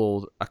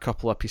sold a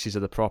couple of pieces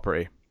of the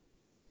property.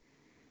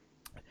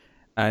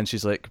 And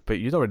she's like, "But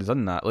you'd already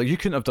done that. Like, you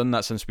couldn't have done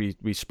that since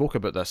we spoke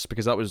about this,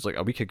 because that was like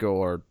a week ago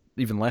or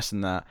even less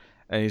than that."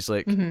 And he's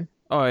like,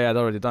 "Oh yeah, I'd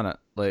already done it.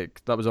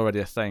 Like, that was already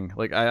a thing.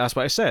 Like, that's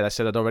what I said. I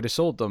said I'd already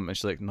sold them." And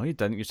she's like, "No, you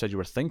didn't. You said you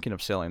were thinking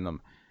of selling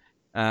them."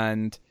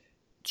 And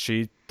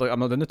she like, "I'm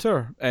not doing the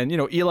tour." And, you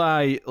know,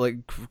 Eli,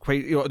 like,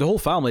 quite, you know, the whole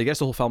family, gets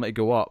the whole family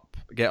to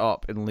get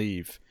up and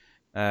leave.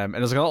 And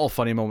there's like a little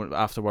funny moment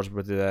afterwards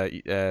with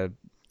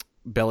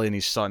Billy and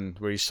his son,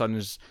 where his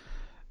son's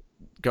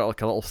got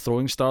like a little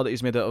throwing star that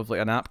he's made out of like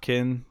a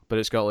napkin, but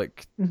it's got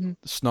like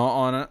snot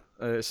on it.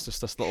 It's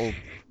just this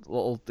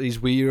little. He's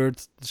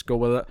weird. Just go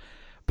with it.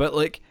 But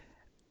like,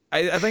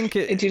 I think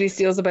it. And Judy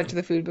steals a bunch of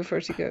the food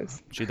before she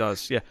goes. She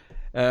does, yeah.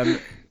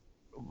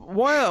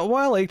 What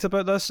I liked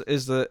about this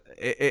is that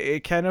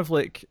it kind of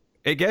like,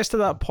 it gets to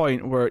that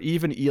point where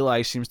even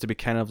Eli seems to be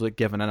kind of like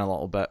giving in a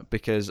little bit,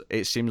 because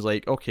it seems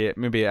like, okay,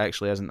 maybe it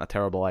actually isn't a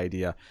terrible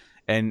idea,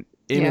 and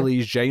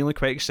Emily's genuinely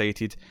quite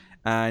excited,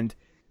 and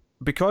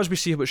because we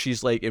see what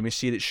she's like, and we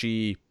see that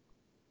she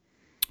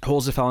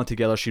holds the family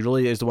together, she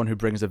really is the one who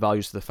brings the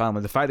values to the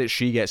family. The fact that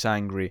she gets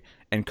angry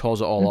and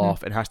calls it all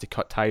off and has to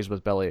cut ties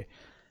with Billy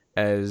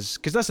is,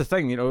 because that's the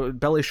thing, you know,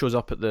 Billy shows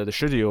up at the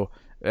studio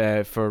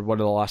for one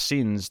of the last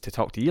scenes to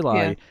talk to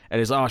Eli, and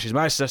he's like, "Oh, she's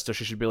my sister,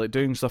 she should be like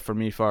doing stuff for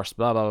me first,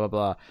 blah blah blah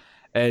blah."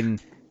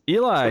 And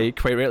Eli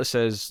quite rightly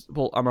says,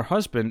 "Well, I'm her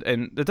husband."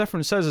 And the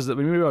difference is that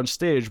when we're on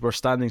stage, we're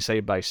standing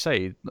side by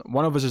side.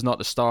 One of us is not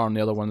the star and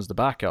the other one's the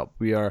backup.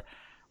 We are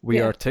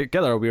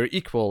together, we are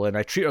equal, and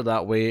I treat her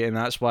that way, and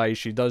that's why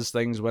she does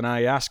things when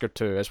I ask her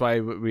to. That's why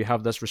we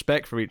have this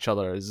respect for each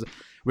other.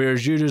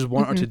 Whereas you just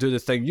want her to do the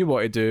thing you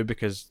want to do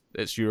because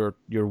it's your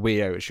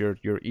way out, it's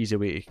your easy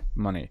way to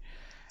money.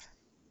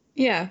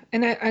 Yeah,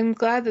 and I'm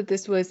glad that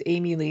this was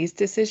Amy Lee's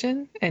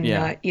decision and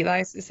not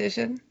Eli's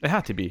decision. It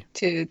had to be.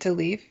 To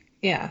leave.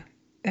 Yeah,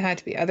 it had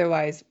to be.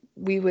 Otherwise,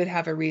 we would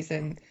have a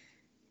reason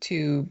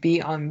to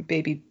be on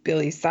baby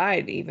Billy's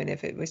side, even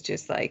if it was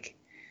just like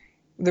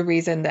the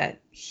reason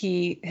that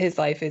his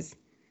life is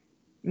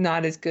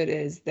not as good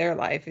as their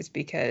life is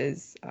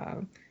because,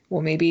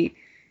 well, maybe,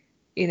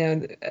 you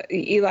know,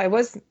 Eli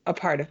was a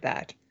part of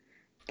that,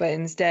 but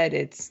instead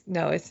it's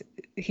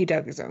he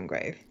dug his own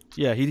grave.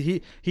 Yeah,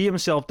 he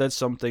himself did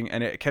something,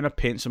 and it kind of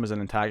paints him as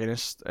an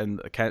antagonist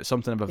and kind of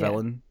something of a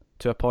villain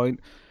to a point.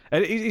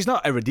 And he's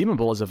not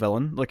irredeemable as a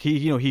villain. Like,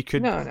 he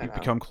could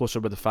become closer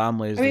with the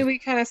families. I mean, we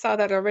kind of saw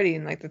that already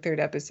in like the third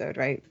episode,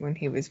 right, when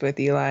he was with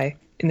Eli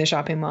in the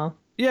shopping mall.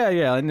 Yeah,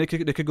 and they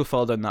could go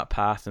further down that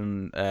path,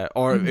 and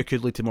or it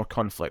could lead to more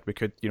conflict.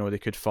 They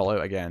could fall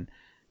out again,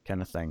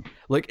 kind of thing.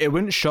 Like, it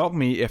wouldn't shock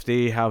me if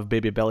they have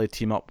Baby Billy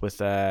team up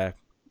with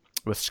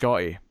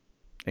Scotty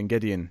and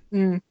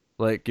Gideon.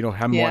 Like, you know,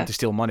 him wanting to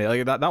steal money,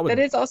 like that would. That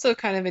is also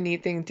kind of a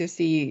neat thing to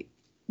see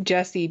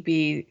Jesse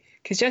be,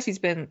 because Jesse's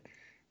been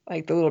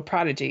like the little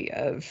prodigy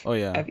of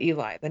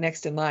Eli, the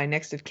next in line,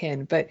 next of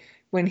kin. But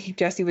when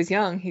Jesse was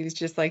young, he was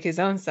just like his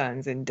own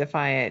sons and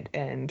defiant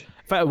and in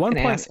fact,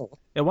 asshole.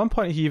 At one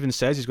point, he even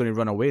says he's going to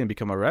run away and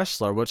become a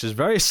wrestler, which is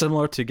very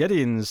similar to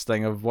Gideon's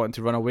thing of wanting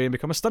to run away and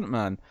become a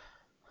stuntman.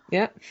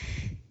 Yeah.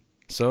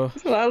 So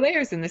there's a lot of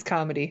layers in this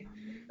comedy.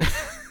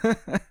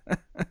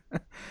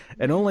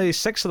 And only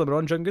 6 of them are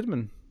on John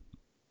Goodman.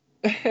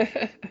 Oops,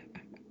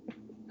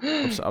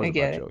 that was I a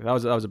get bad it. joke.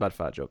 That was a bad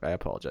fat joke. I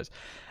apologize.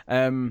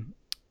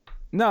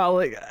 No,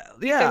 like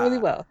He's done really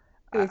yeah, well.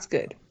 It I, looks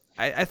good.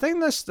 I think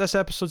this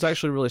episode's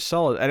actually really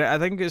solid, and I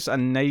think it's a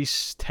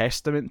nice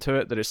testament to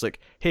it that it's like,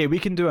 hey, we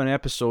can do an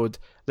episode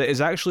that is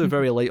actually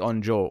very light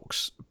on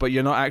jokes, but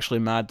you're not actually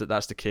mad that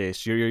that's the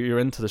case. You're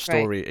into the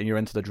Right. story and you're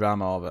into the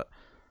drama of it.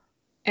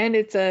 And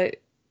it's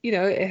it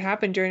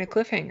happened during a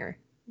cliffhanger.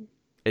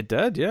 It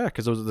did, yeah,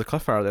 because it was the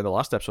cliffhanger in the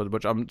last episode,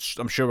 which I'm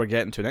sure we're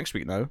getting to next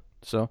week now.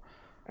 So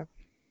Oh,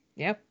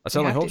 yep, I we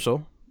certainly have hope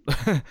to.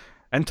 so.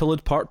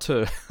 Interlude Part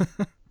 2.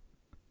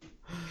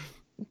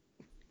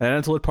 And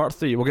Interlude Part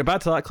 3. We'll get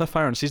back to that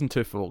cliffhanger in Season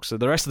 2, folks. So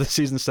the rest of the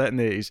season's set in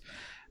the 80s.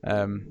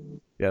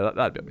 Yeah,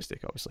 that'd be a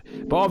mistake, obviously.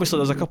 But obviously,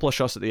 there's a couple of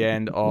shots at the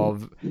end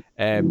of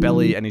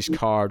Billy in his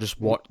car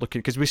just looking...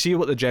 Because we see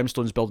what the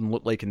Gemstones building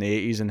looked like in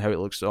the 80s and how it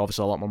looks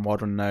obviously a lot more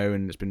modern now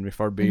and it's been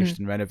refurbished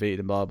and renovated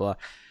and blah, blah.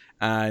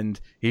 And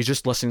he's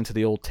just listening to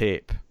the old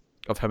tape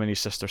of him and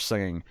his sister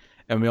singing.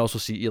 And we also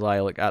see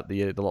Eli like at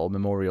the little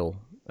memorial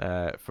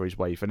for his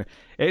wife. And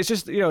it's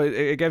just,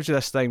 it gives you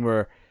this thing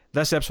where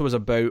this episode was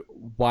about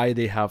why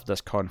they have this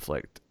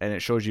conflict, and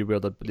it shows you where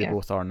they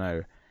both are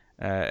now.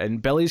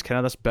 And Billy's kind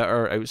of this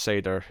bitter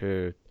outsider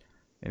who,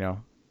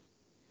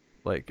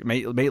 like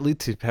might lead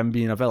to him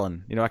being a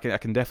villain. I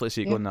can definitely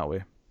see it going that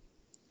way.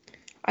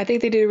 I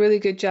think they did a really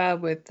good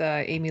job with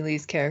Amy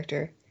Lee's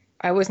character.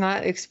 I was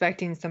not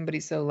expecting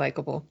somebody so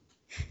likable.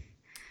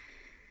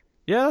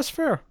 Yeah, that's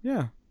fair.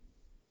 Yeah.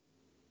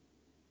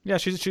 Yeah,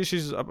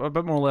 she's a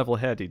bit more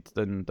level-headed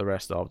than the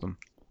rest of them.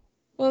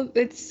 Well,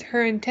 it's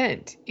her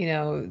intent.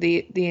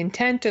 The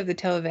intent of the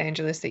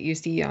televangelist that you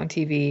see on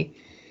TV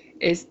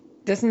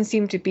doesn't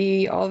seem to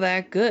be all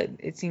that good.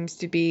 It seems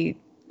to be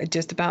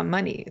just about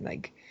money.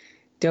 Like,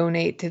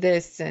 donate to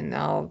this and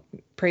I'll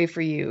pray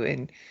for you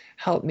and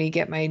help me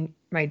get my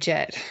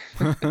jet,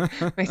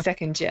 my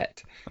second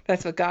jet.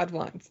 That's what God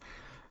wants.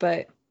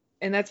 And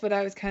that's what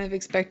I was kind of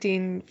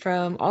expecting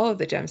from all of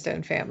the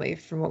Gemstone family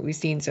from what we've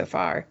seen so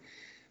far.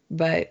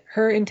 But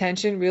her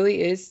intention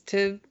really is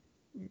to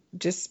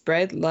just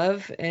spread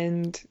love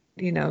and,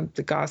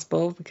 the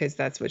gospel because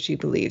that's what she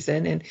believes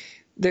in. And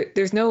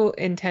there's no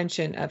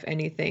intention of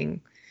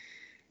anything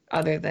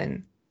other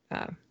than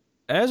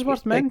As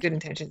worth like good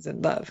intentions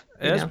and love.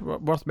 It is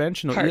worth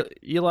mentioning.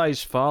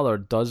 Eli's father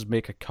does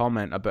make a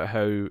comment about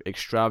how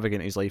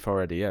extravagant his life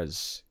already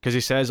is, because he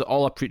says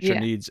all a preacher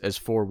needs is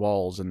 4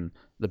 walls in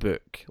the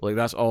book. Like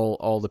that's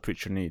all the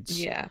preacher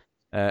needs. Yeah,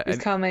 he's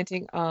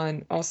commenting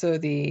on also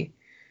the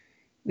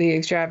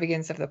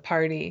extravagance of the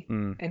party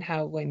and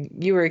how when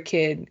you were a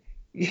kid,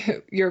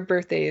 your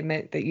birthday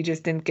meant that you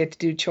just didn't get to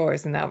do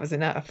chores and that was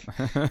enough.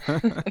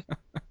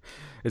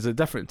 It's at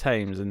different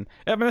times, and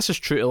I mean this is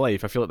true to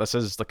life. I feel like this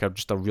is like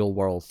just a real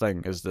world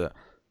thing. Is that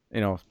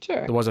Sure.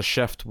 There was a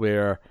shift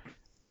where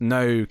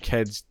now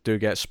kids do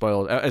get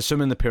spoiled.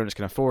 Assuming the parents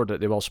can afford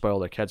it, they will spoil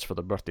their kids for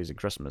their birthdays and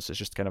Christmas. It's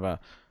just kind of a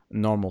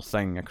normal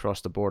thing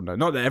across the board now.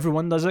 Not that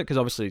everyone does it, because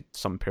obviously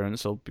some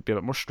parents will be a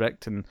bit more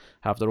strict and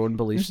have their own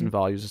beliefs and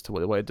values as to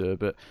what they want to do.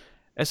 But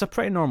it's a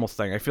pretty normal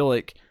thing. I feel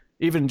like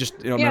even just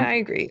I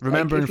agree.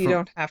 Remembering like if you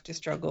don't have to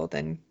struggle,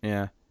 then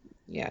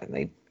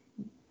like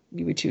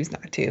you would choose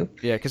not to.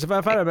 Yeah, because if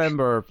I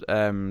remember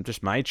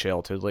just my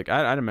childhood, like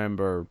I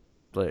remember.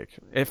 Like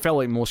it felt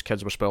like most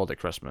kids were spoiled at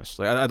Christmas.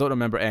 Like I don't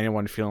remember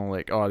anyone feeling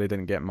like, oh, they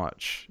didn't get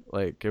much.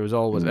 Like it was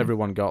always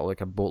everyone got like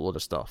a boatload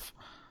of stuff.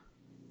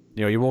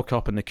 You woke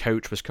up and the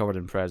couch was covered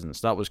in presents.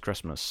 That was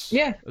Christmas.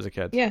 Yeah. As a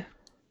kid. Yeah.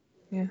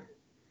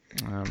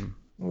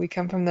 We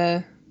come from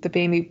the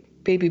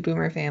baby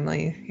boomer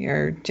family,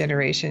 your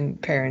generation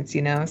parents,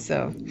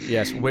 so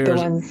yes.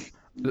 Whereas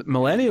the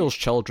millennials'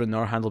 children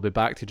are handled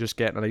back to just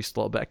getting a nice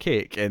little bit of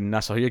cake, and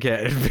that's all you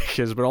get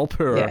because we're all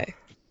poor. Yeah.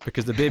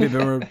 Because the baby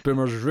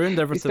boomers ruined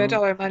everything. We spent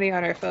all our money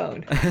on our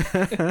phone.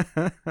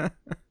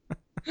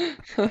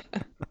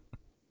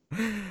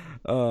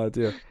 Oh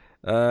dear.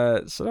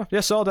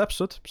 Solid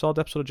episode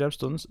of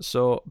Gemstones.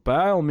 So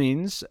by all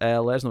means,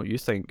 let us know what you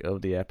think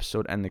of the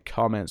episode in the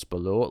comments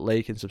below.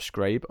 Like and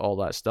subscribe, all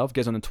that stuff.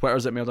 Get us on the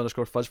Twitters at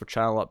 @mailed_fuzz for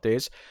channel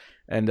updates.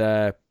 And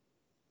I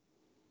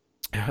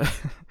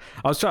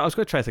was going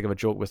to try to think of a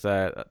joke with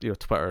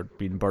Twitter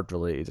being bird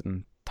related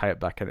and tie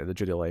it back into the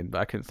Judy line, but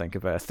I couldn't think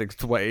of anything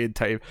to wait in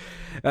time.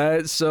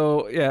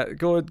 So yeah,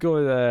 go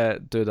do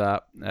that.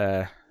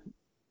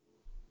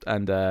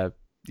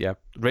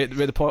 Rate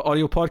the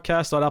audio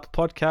podcast on Apple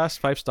Podcasts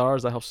 5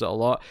 stars. That helps out a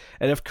lot.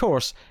 And of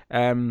course,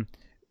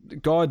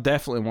 God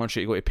definitely wants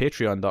you to go to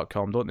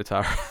patreon.com, don't they,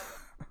 Tara?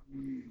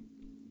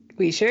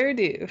 We sure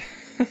do.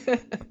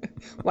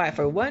 Why,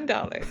 for $1.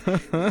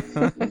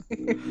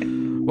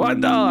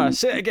 $1.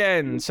 Say it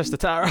again, Sister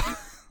Tara.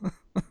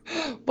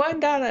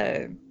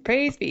 $1.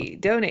 Praise be.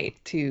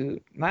 Donate to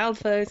Mild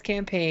Fuzz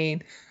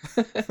campaign.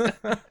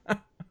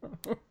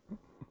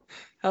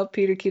 Help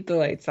Peter keep the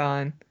lights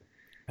on.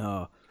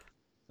 Oh,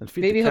 and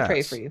feed maybe the he'll pray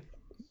cats. for you.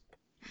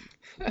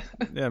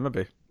 Yeah,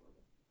 maybe.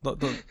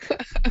 Don't.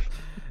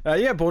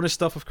 Bonus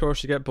stuff, of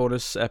course. You get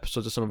bonus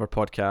episodes of some of our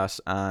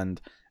podcasts,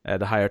 and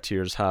The higher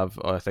tiers have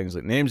things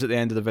like names at the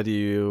end of the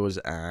videos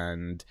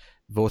and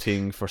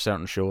voting for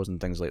certain shows and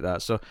things like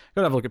that. So go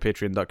and have a look at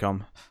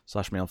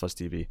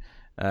patreon.com/MailFuzzTV.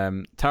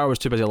 Tara was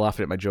too busy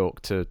laughing at my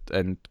joke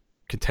and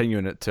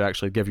continuing it to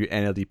actually give you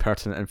any of the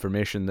pertinent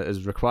information that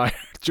is required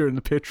during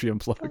the Patreon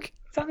plug.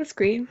 It's on the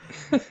screen.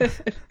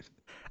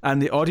 And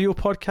the audio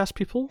podcast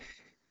people?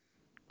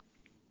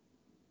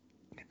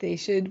 They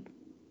should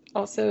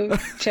also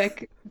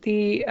check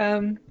the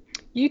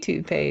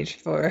YouTube page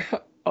for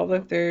all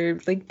of their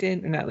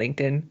Patreon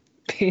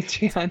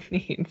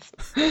needs.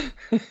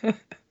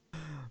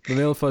 The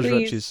Mail Fuzz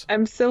Please, Richies.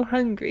 I'm so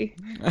hungry.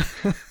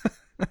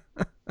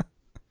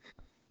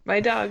 My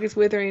dog is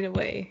withering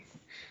away.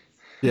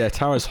 Yeah,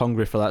 Tara's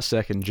hungry for that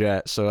second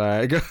jet, so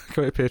go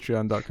to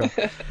patreon.com.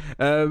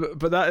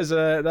 But that is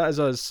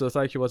us. So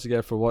thank you once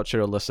again for watching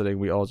or listening.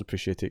 We always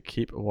appreciate it.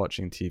 Keep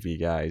watching TV,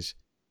 guys.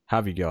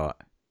 Have you got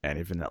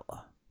any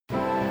vanilla?